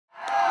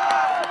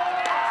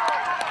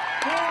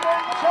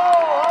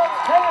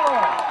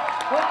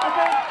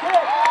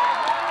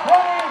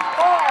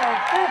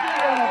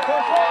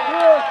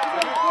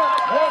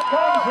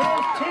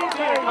his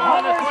teammate,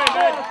 Hunter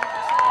Smith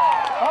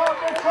of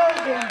the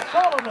Trojans,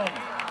 Sullivan.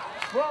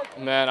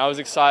 Man, I was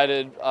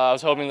excited. I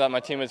was hoping that my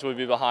teammates would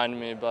be behind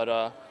me, but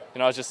you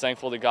know, I was just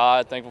thankful to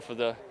God, thankful for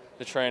the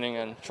training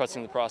and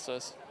trusting the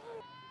process.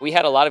 We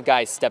had a lot of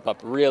guys step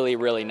up really,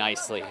 really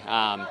nicely.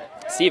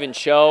 Stephen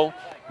Cho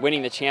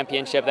winning the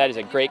championship, that is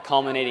a great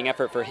culminating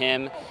effort for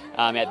him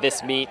at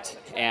this meet.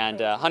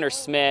 And Hunter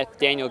Smith,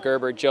 Daniel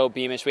Gerber, Joe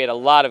Beamish, we had a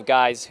lot of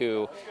guys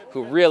who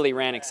really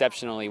ran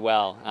exceptionally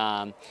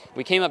well.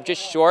 We came up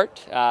just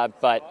short,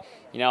 but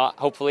you know,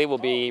 hopefully we'll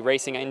be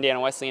racing Indiana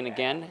Wesleyan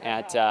again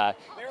at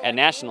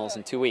Nationals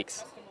in 2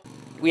 weeks.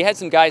 We had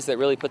some guys that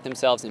really put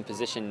themselves in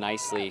position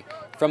nicely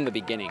from the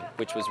beginning,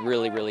 which was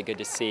really, really good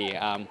to see.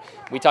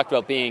 We talked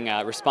about being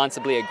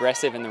responsibly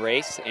aggressive in the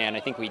race, and I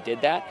think we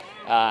did that.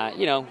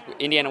 You know,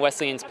 Indiana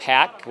Wesleyan's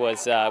pack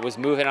was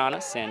moving on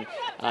us, and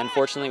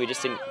unfortunately we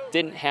just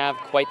didn't have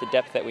quite the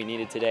depth that we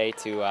needed today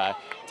to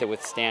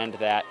withstand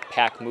that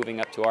pack moving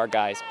up to our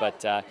guys.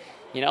 But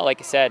you know, like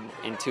I said,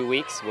 in 2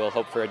 weeks we'll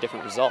hope for a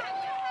different result.